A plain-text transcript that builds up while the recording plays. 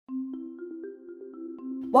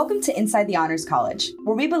Welcome to Inside the Honors College,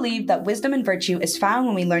 where we believe that wisdom and virtue is found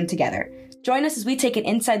when we learn together. Join us as we take an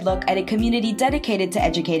inside look at a community dedicated to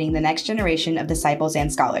educating the next generation of disciples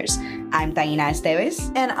and scholars. I'm Taina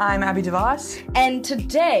Esteves. And I'm Abby DeVos. And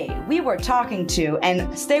today we were talking to,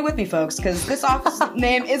 and stay with me folks, because this office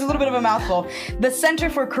name is a little bit of a mouthful, the Center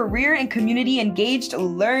for Career and Community Engaged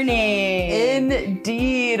Learning.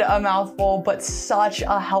 Indeed a mouthful, but such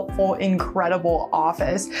a helpful, incredible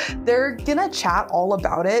office. They're gonna chat all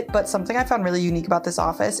about it, but something I found really unique about this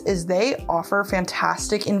office is they offer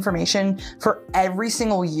fantastic information for every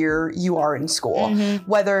single year you are in school.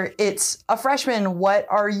 Whether it's a freshman, what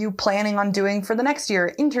are you planning on doing for the next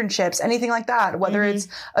year? Internships, anything like that. Whether it's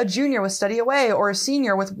a junior with study away or a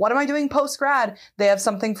senior with what am I doing post-grad? They have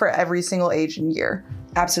something for every single age and year.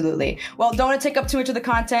 Absolutely. Well, don't want to take up too much of the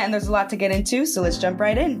content, and there's a lot to get into, so let's jump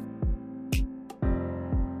right in.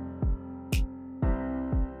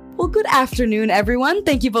 Well, good afternoon, everyone.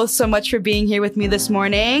 Thank you both so much for being here with me this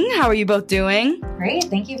morning. How are you both doing? Great.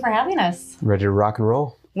 Thank you for having us. Ready to rock and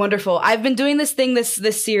roll. Wonderful. I've been doing this thing,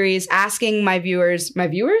 this series, asking my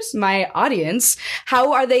audience,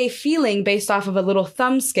 how are they feeling based off of a little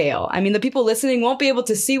thumb scale? I mean, the people listening won't be able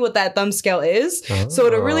to see what that thumb scale is. So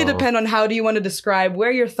it'll really depend on how do you want to describe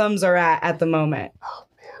where your thumbs are at the moment. Oh,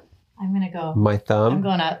 man. I'm going to go. My thumb? I'm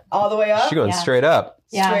going up. All the way up? She's going straight up.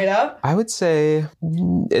 Yeah. Straight up? I would say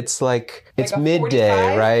it's it's a midday,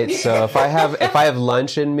 45? right? So if I have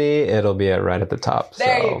lunch in me, it'll be right at the top.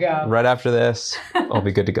 There so you go. Right after this, I'll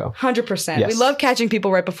be good to go. 100%. Yes. We love catching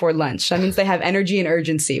people right before lunch. That means they have energy and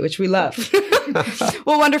urgency, which we love.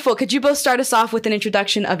 Well, wonderful. Could you both start us off with an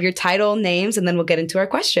introduction of your title, names, and then we'll get into our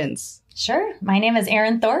questions? Sure. My name is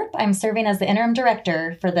Erin Thorpe. I'm serving as the interim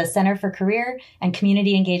director for the Center for Career and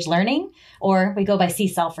Community Engaged Learning, or we go by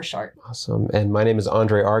CCEL for short. Awesome. And my name is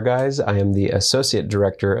Andre Argyze. I am the associate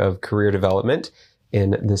director of career development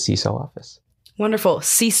in the CCEL office. Wonderful.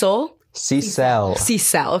 CCEL? CCEL.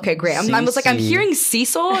 CCEL. Okay, great. I was like, I'm hearing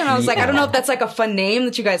Cecil, and I was like, I don't know if that's like a fun name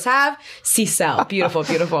that you guys have. CCEL. Beautiful,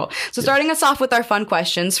 beautiful. So starting us off with our fun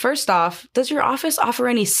questions. First off, does your office offer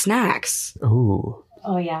any snacks? Ooh.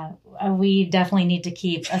 Oh, yeah. We definitely need to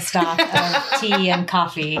keep a stock of tea and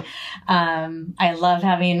coffee. I love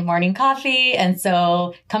having morning coffee. And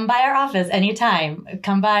so come by our office anytime.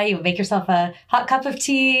 Come by, you make yourself a hot cup of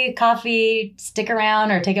tea, coffee, stick around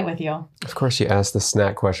or take it with you. Of course, you asked the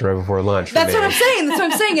snack question right before lunch. That's what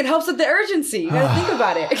I'm saying. It helps with the urgency. You gotta think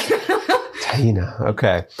about it. Tina,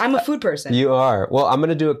 okay. I'm a food person. You are. Well, I'm going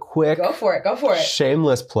to do a quick... Go for it.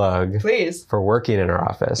 Shameless plug. Please. For working in our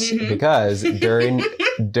office. Because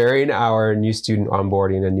during our new student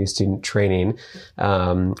onboarding and new student training,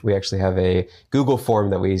 we actually have a Google form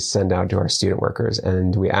that we send out to our student workers.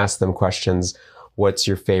 And we ask them questions. What's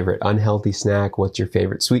your favorite unhealthy snack? What's your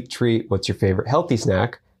favorite sweet treat? What's your favorite healthy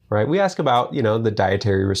snack? Right? We ask about, the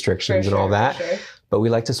dietary restrictions and all that. For sure. But we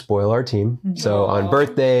like to spoil our team. So on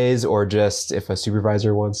birthdays or just if a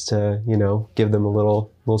supervisor wants to, give them a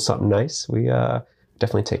little something nice, we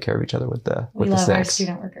definitely take care of each other with the snacks. We love our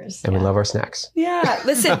student workers. And we love our snacks. Yeah.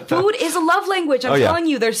 Listen, food is a love language. I'm telling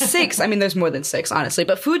you, there's 6. I mean, there's more than 6, honestly,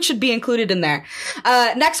 but food should be included in there.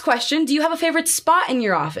 Next question. Do you have a favorite spot in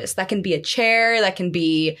your office? That can be a chair. That can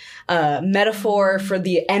be a metaphor for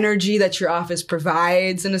the energy that your office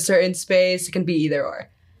provides in a certain space. It can be either or.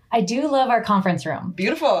 I do love our conference room.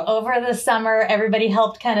 Beautiful. Over the summer, everybody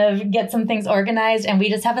helped kind of get some things organized, and we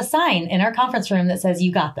just have a sign in our conference room that says,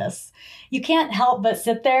 "You got this." You can't help but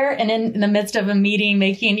sit there and in the midst of a meeting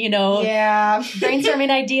making, brainstorming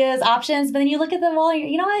ideas, options, but then you look at the wall and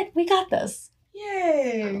you know what? We got this.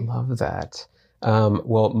 Yay. I love that.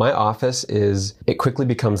 Well, my office it quickly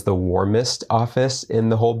becomes the warmest office in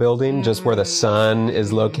the whole building, just where the sun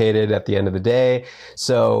is located at the end of the day.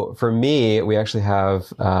 So for me, we actually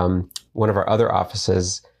have, one of our other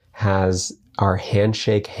offices has our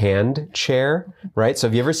handshake hand chair, right? So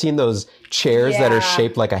have you ever seen those chairs that are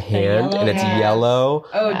shaped like a hand and it's yellow?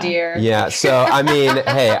 Oh dear. Yeah. So, I mean,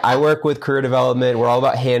 hey, I work with career development. We're all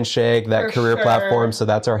about handshake, that career platform. So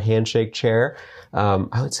that's our handshake chair.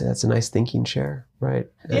 I would say that's a nice thinking chair, right?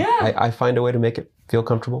 Yeah. I find a way to make it feel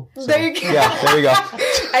comfortable. So, there you go. Yeah, there you go.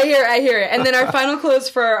 I hear it. And then our final close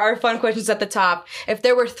for our fun questions at the top. If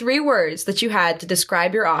there were 3 words that you had to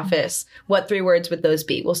describe your office, what 3 words would those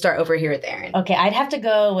be? We'll start over here with Erin. Okay, I'd have to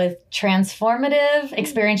go with transformative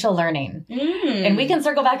experiential learning. And we can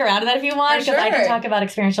circle back around to that if you want, because I can talk about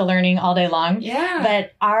experiential learning all day long. Yeah.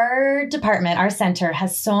 But our department, our center,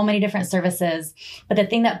 has so many different services. But the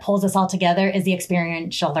thing that pulls us all together is the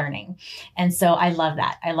experiential learning. And so I love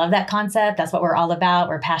that. I love that concept. That's what we're all about.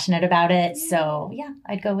 We're passionate about it. So yeah,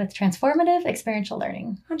 I'd I'd go with transformative experiential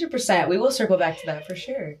learning. 100%. We will circle back to that for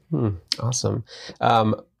sure. Awesome.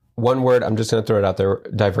 One word, I'm just going to throw it out there,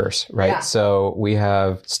 diverse, right? Yeah. So we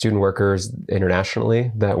have student workers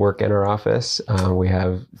internationally that work in our office. We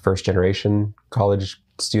have first generation college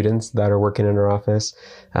students that are working in our office.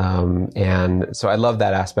 And so I love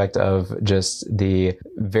that aspect of just the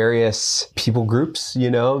various people groups,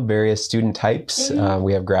 various student types.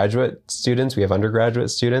 We have graduate students, we have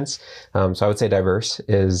undergraduate students. So I would say diverse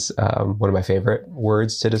is one of my favorite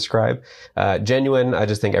words to describe. Genuine, I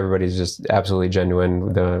just think everybody's just absolutely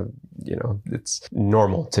genuine. It's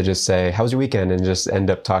normal to just say, how was your weekend? And just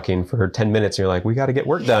end up talking for 10 minutes. And you're like, we got to get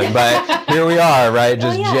work done. But here we are, right?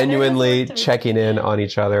 Just genuinely checking in on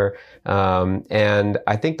each other. And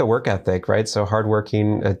I think the work ethic, right? So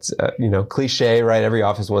hardworking, it's, cliche, right? Every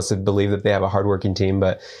office wants to believe that they have a hardworking team,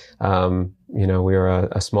 but, we're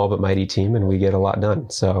a small but mighty team and we get a lot done.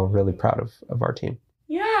 So really proud of our team.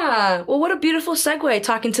 Yeah. Well, what a beautiful segue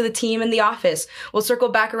talking to the team in the office. We'll circle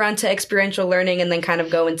back around to experiential learning and then kind of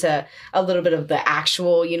go into a little bit of the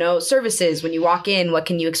actual, services. When you walk in, what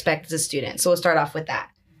can you expect as a student? So we'll start off with that.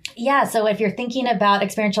 Yeah. So if you're thinking about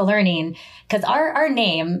experiential learning, because our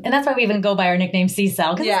name, and that's why we even go by our nickname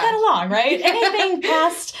CCEL, because it's kind of long, right? Anything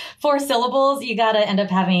past 4 syllables, you got to end up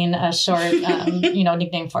having a short,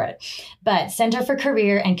 nickname for it. But Center for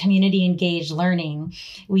Career and Community Engaged Learning,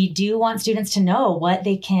 we do want students to know what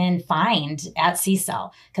they can find at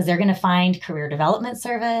CCEL, because they're going to find career development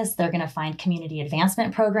service, they're going to find community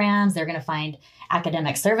advancement programs, they're going to find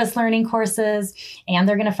academic service learning courses, and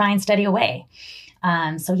they're going to find Study Away.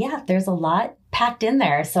 There's a lot packed in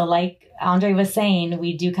there. So like Andre was saying,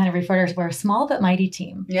 we do kind of refer to, we're a small but mighty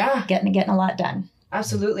team. Yeah. Getting a lot done.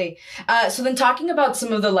 Absolutely. So then talking about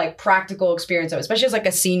some of the practical experience, especially as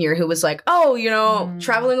a senior who was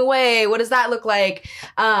traveling away, what does that look like?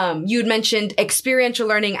 You'd mentioned experiential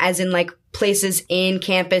learning as in places in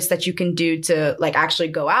campus that you can do to actually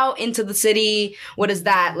go out into the city. What does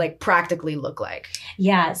that practically look like?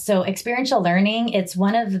 Yeah. So experiential learning, it's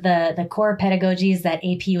one of the core pedagogies that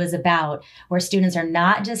APU is about, where students are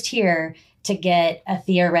not just here to get a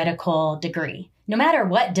theoretical degree. No matter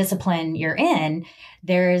what discipline you're in,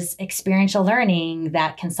 there's experiential learning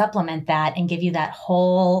that can supplement that and give you that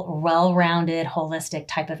whole, well-rounded, holistic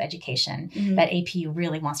type of education that APU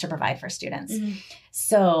really wants to provide for students.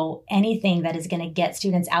 So anything that is going to get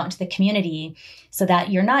students out into the community so that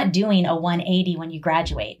you're not doing a 180 when you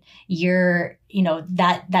graduate. You're,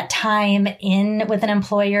 that time in with an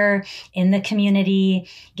employer, in the community,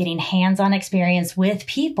 getting hands-on experience with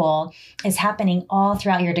people is happening all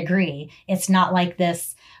throughout your degree. It's not like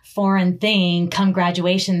this foreign thing come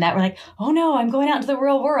graduation that we're like, oh no, I'm going out into the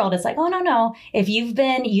real world. It's like, oh no. If you've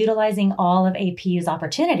been utilizing all of APU's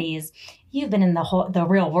opportunities, you've been in the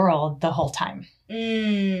real world the whole time.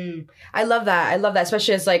 I love that.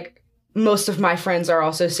 Especially as most of my friends are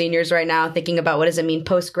also seniors right now, thinking about what does it mean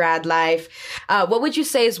post-grad life. What would you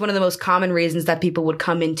say is one of the most common reasons that people would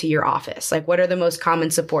come into your office? What are the most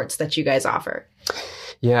common supports that you guys offer?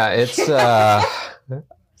 Yeah, it's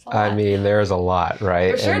there's a lot,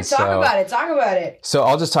 right? For sure. Talk about it. So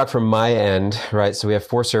I'll just talk from my end, right? So we have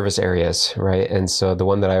 4 service areas, right? And so the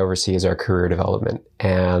one that I oversee is our career development.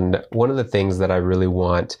 And one of the things that I really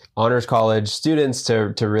want honors college students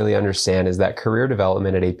to really understand is that career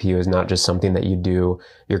development at APU is not just something that you do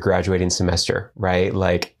your graduating semester, right?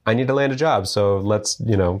 I need to land a job. So let's,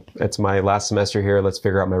 it's my last semester here. Let's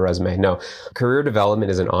figure out my resume. No, career development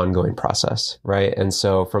is an ongoing process, right? And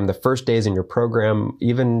so from the first days in your program,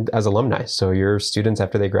 even as alumni, so your students,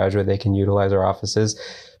 after they graduate, they can utilize our offices.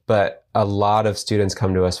 But a lot of students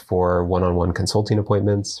come to us for one-on-one consulting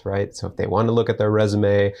appointments, right? So if they want to look at their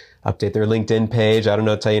resume, update their LinkedIn page, I don't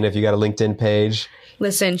know, Taina, if you got a LinkedIn page.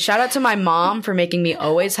 Listen, shout out to my mom for making me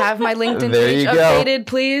always have my LinkedIn page updated,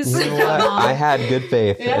 please. You know what? I had good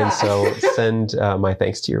faith. Yeah. And so send my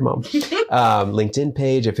thanks to your mom. LinkedIn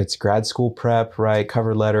page, if it's grad school prep, right?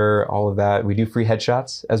 Cover letter, all of that. We do free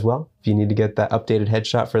headshots as well, if you need to get that updated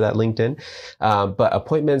headshot for that LinkedIn. But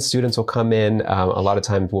appointments, students will come in. A lot of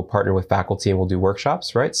times we'll partner with faculty and we'll do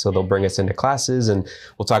workshops, right? So they'll bring us into classes and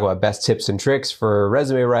we'll talk about best tips and tricks for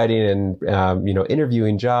resume writing and,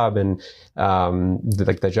 interviewing job and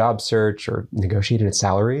the job search or negotiating a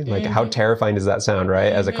salary. How terrifying does that sound,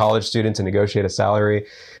 right? As a college student to negotiate a salary,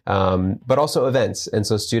 but also events. And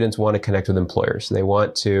so students want to connect with employers. They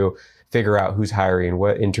want to figure out who's hiring,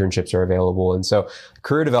 what internships are available. And so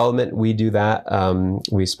career development, we do that.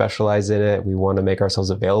 We specialize in it. We want to make ourselves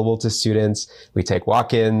available to students. We take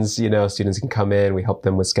walk-ins, students can come in. We help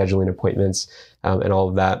them with scheduling appointments and all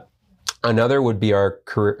of that. Another would be our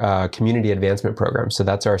community advancement program. So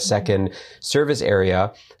that's our second service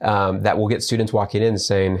area that will get students walking in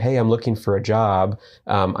saying, hey, I'm looking for a job.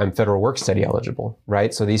 I'm federal work study eligible,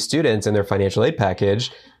 right? So these students in their financial aid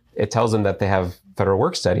package, it tells them that they have federal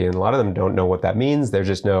work study, and a lot of them don't know what that means. They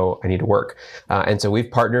just know I need to work. And so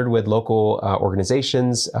we've partnered with local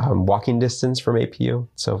organizations, walking distance from APU.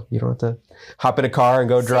 So you don't have to hop in a car and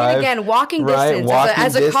go drive. Again, walking distance.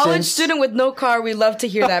 As a college student with no car, we love to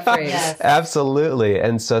hear that phrase. Yes. Absolutely.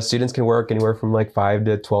 And so students can work anywhere from like 5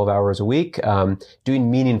 to 12 hours a week,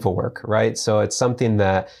 doing meaningful work, right? So it's something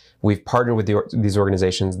that we've partnered with these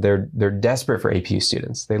organizations. They're desperate for APU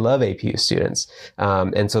students. They love APU students.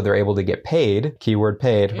 And so they're able to get paid, keyword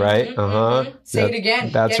paid, right? Say it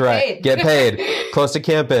again. That's get right. Paid. Get paid, close to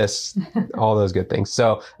campus, all those good things.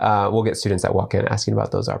 So we'll get students that walk in asking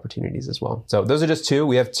about those opportunities as well. So those are just two.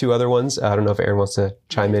 We have two other ones. I don't know if Erin wants to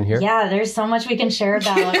chime in here. Yeah, there's so much we can share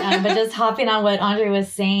about. But just hopping on what Andre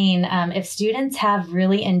was saying, if students have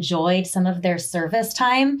really enjoyed some of their service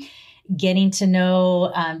time, getting to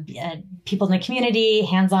know people in the community,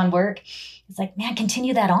 hands-on work, it's like, man,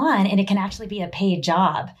 continue that on, and it can actually be a paid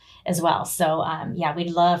job as well. So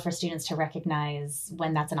we'd love for students to recognize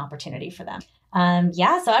when that's an opportunity for them. So I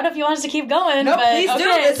don't know if you want us to keep going. No, but, please do.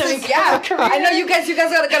 I know you guys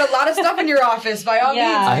got a lot of stuff in your office, by all means.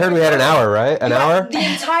 I heard we had an hour, right? An hour? The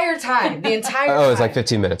entire time. Oh, it's like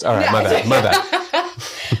 15 minutes. All right, my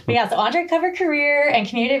bad. So Andre covered career and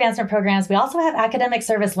community advancement programs. We also have academic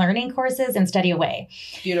service learning courses and study away.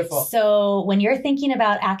 Beautiful. So when you're thinking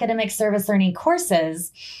about academic service learning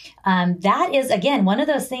courses, that is, again, one of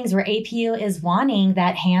those things where APU is wanting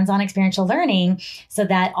that hands-on experiential learning, so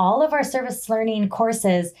that all of our service learning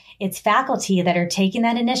courses, it's faculty that are taking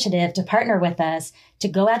that initiative to partner with us to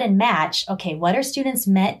go out and match, okay, what are students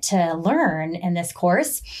meant to learn in this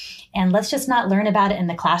course? And let's just not learn about it in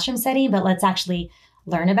the classroom setting, but let's actually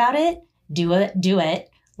learn about it, do it,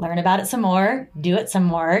 learn about it some more, do it some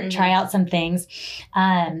more, try out some things.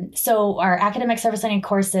 So our academic service learning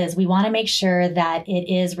courses, we want to make sure that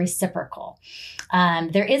it is reciprocal.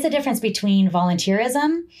 There is a difference between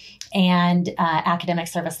volunteerism and academic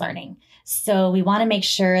service learning. So we want to make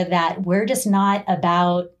sure that we're just not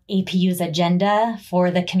about APU's agenda for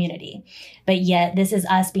the community, but yet this is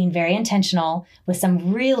us being very intentional with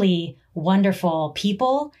some really wonderful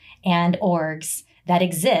people and orgs that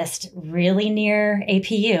exist really near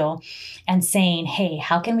APU, and saying, hey,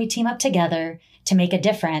 how can we team up together to make a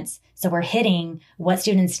difference? So we're hitting what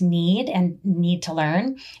students need and need to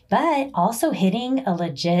learn, but also hitting a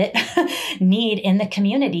legit need in the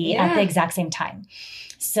community at the exact same time.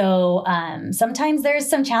 So sometimes there's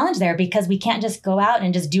some challenge there, because we can't just go out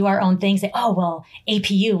and just do our own thing, say, oh, well,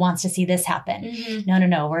 APU wants to see this happen.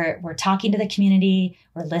 No. We're talking to the community,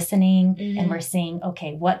 we're listening, and we're saying,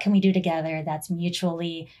 okay, what can we do together that's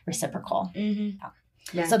mutually reciprocal?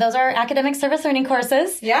 Yeah. So those are academic service learning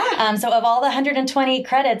courses. So of all the 120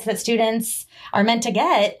 credits that students are meant to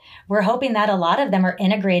get, we're hoping that a lot of them are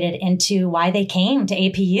integrated into why they came to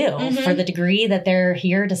APU for the degree that they're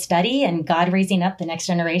here to study, and God raising up the next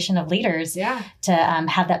generation of leaders to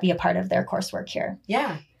have that be a part of their coursework here.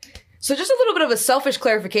 So just a little bit of a selfish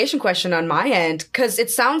clarification question on my end, because it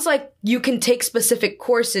sounds like you can take specific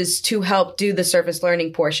courses to help do the service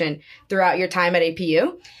learning portion throughout your time at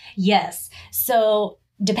APU. Yes. So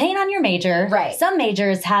depending on your major, some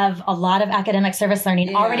majors have a lot of academic service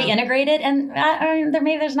learning already integrated, and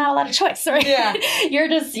there's not a lot of choice, right?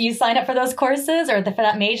 You sign up for those courses or for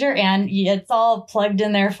that major, and it's all plugged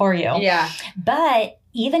in there for you. But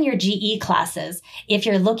even your GE classes, if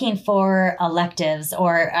you're looking for electives,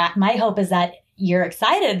 or my hope is that you're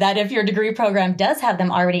excited that if your degree program does have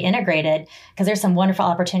them already integrated, because there's some wonderful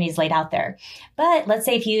opportunities laid out there. But let's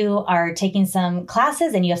say if you are taking some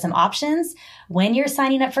classes and you have some options, when you're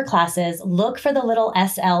signing up for classes, look for the little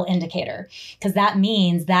SL indicator, because that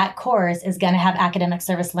means that course is going to have academic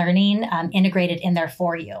service learning integrated in there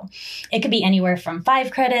for you. It could be anywhere from 5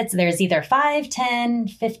 credits. There's either 5, 10,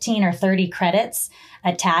 15, or 30 credits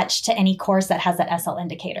attached to any course that has that SL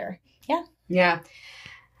indicator. Yeah.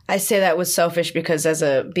 I say that was selfish because as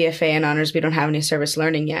a BFA in honors, we don't have any service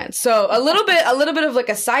learning yet. So a little bit of like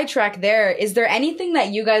a sidetrack there. Is there anything that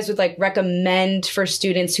you guys would like recommend for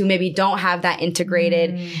students who maybe don't have that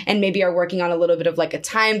integrated and maybe are working on a little bit of like a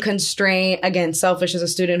time constraint? Again, selfish as a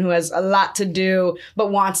student who has a lot to do,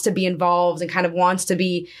 but wants to be involved and kind of wants to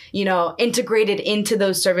be, integrated into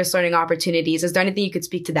those service learning opportunities. Is there anything you could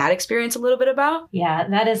speak to that experience a little bit about? Yeah,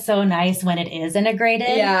 that is so nice when it is integrated.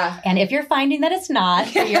 And if you're finding that it's not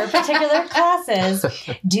for your your particular classes,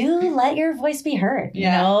 do let your voice be heard.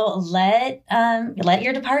 Yeah. You know, let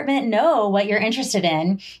your department know what you're interested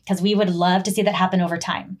in, because we would love to see that happen over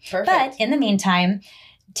time. Perfect. But in the meantime,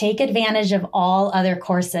 take advantage of all other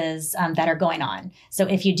courses that are going on. So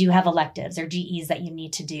if you do have electives or GEs that you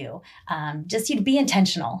need to do, just you'd be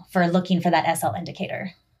intentional for looking for that SL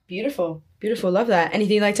indicator. Beautiful. Beautiful. Love that.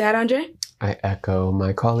 Anything you'd like to add, Andre? I echo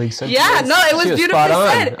my colleague's sentiments. Yeah, no, it was beautifully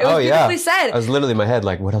said. It was beautifully said. I was literally in my head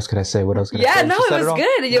like, what else could I say? What else could I say? Yeah, no, it was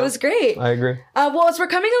good. It was great. I agree. Well, as we're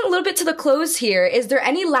coming a little bit to the close here, is there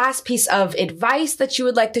any last piece of advice that you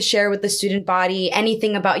would like to share with the student body?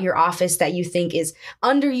 Anything about your office that you think is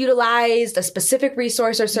underutilized, a specific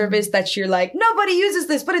resource or service that you're like, nobody uses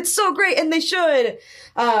this, but it's so great and they should?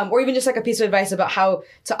 Or even just like a piece of advice about how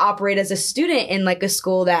to operate as a student in like a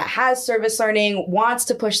school that has service learning, wants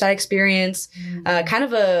to push that experience, kind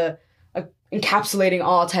of a encapsulating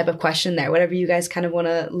all type of question there. Whatever you guys kind of want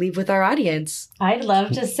to leave with our audience. I'd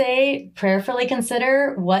love to say prayerfully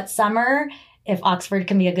consider what summer, if Oxford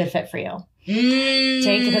can be a good fit for you.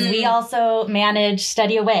 Because we also manage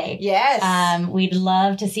Study Away. Yes. We'd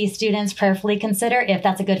love to see students prayerfully consider if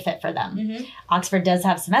that's a good fit for them. Oxford does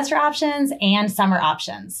have semester options and summer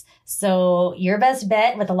options. So your best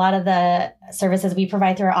bet with a lot of the services we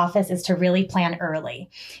provide through our office is to really plan early,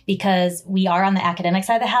 because we are on the academic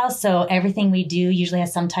side of the house. So everything we do usually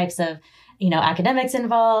has some types of, academics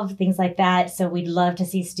involved, things like that. So we'd love to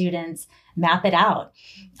see students map it out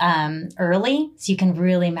early so you can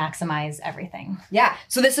really maximize everything. Yeah.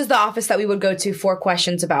 So this is the office that we would go to for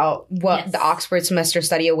questions about what the Oxford semester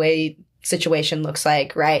Study Away situation looks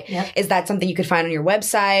like, right? Yep. Is that something you could find on your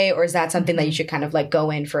website, or is that something that you should kind of like go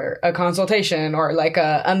in for a consultation or like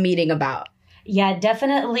a meeting about? Yeah,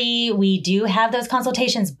 definitely. We do have those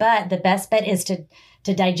consultations, but the best bet is to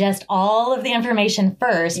digest all of the information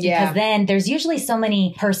first, because then there's usually so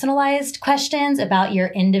many personalized questions about your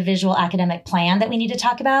individual academic plan that we need to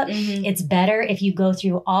talk about. It's better if you go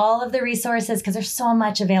through all of the resources, because there's so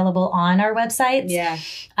much available on our websites.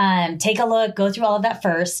 Take a look, go through all of that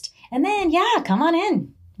first, and then, come on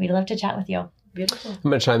in. We'd love to chat with you. Beautiful. I'm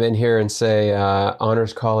going to chime in here and say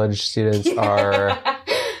honors college students are...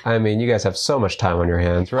 I mean, you guys have so much time on your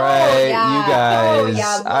hands, right? You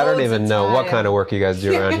guys, I don't even know what kind of work you guys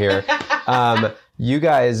do around here. You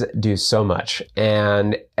guys do so much,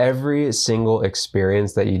 and every single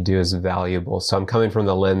experience that you do is valuable. So I'm coming from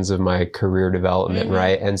the lens of my career development,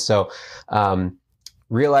 right? And so,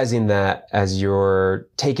 realizing that as you're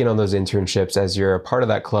taking on those internships, as you're a part of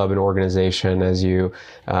that club and organization, as you,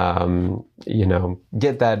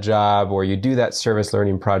 get that job, or you do that service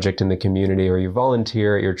learning project in the community, or you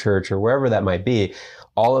volunteer at your church, or wherever that might be,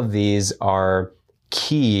 all of these are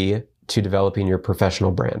key to developing your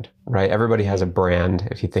professional brand, right? Everybody has a brand,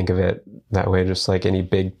 if you think of it that way, just like any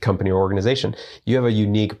big company or organization. You have a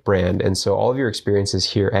unique brand. And so all of your experiences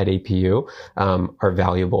here at APU are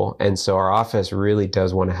valuable. And so our office really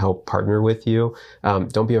does want to help partner with you.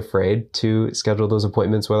 Don't be afraid to schedule those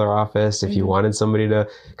appointments with our office. If you wanted somebody to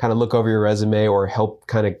kind of look over your resume or help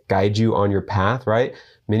kind of guide you on your path, right?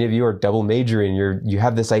 Many of you are double majoring. You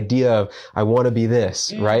have this idea of, I want to be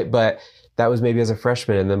this, right? But that was maybe as a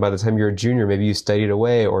freshman. And then by the time you're a junior, maybe you studied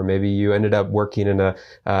away, or maybe you ended up working in an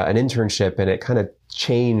internship, and it kind of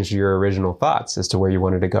changed your original thoughts as to where you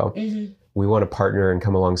wanted to go. We want to partner and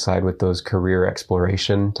come alongside with those career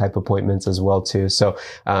exploration type appointments as well too. So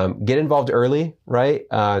get involved early, right?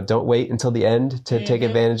 Don't wait until the end to take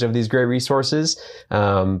advantage of these great resources.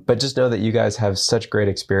 But just know that you guys have such great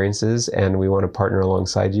experiences, and we want to partner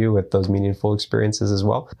alongside you with those meaningful experiences as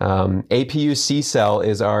well. APU CCEL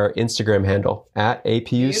is our Instagram handle, at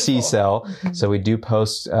APU CCEL. So we do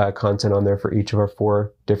post content on there for each of our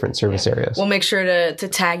 4 different service areas. We'll make sure to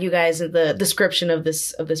tag you guys in the description of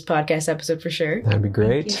this podcast episode for sure. That'd be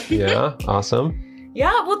great. Yeah, awesome.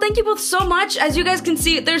 Yeah, well, thank you both so much. As you guys can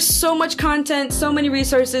see, there's so much content, so many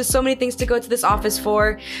resources, so many things to go to this office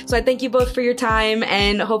for. So I thank you both for your time,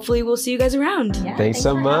 and hopefully we'll see you guys around. Yeah, thanks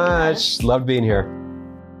so much. Love being here.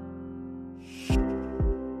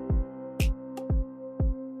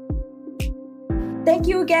 Thank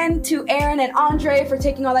you again to Aaron and Andre for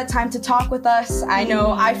taking all that time to talk with us. I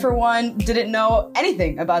know I, for one, didn't know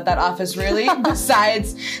anything about that office really,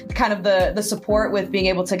 besides kind of the support with being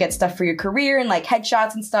able to get stuff for your career and like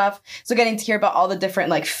headshots and stuff. So getting to hear about all the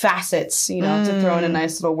different like facets, to throw in a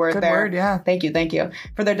nice little word. Good there. Word, yeah. Thank you.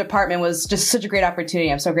 For their department was just such a great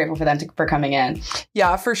opportunity. I'm so grateful for them for coming in.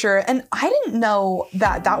 Yeah, for sure. And I didn't know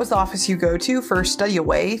that was the office you go to for study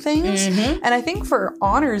away things. And I think for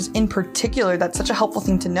honors in particular, that's such a helpful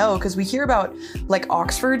thing to know, because we hear about like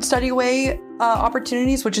Oxford study away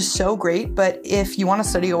opportunities, which is so great. But if you want to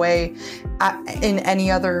study away in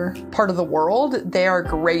any other part of the world, they are a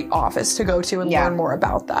great office to go to and learn more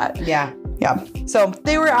about that. Yeah. Yeah. So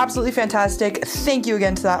they were absolutely fantastic. Thank you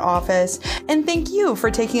again to that office. And thank you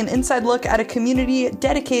for taking an inside look at a community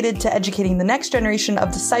dedicated to educating the next generation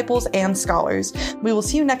of disciples and scholars. We will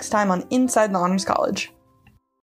see you next time on Inside the Honors College.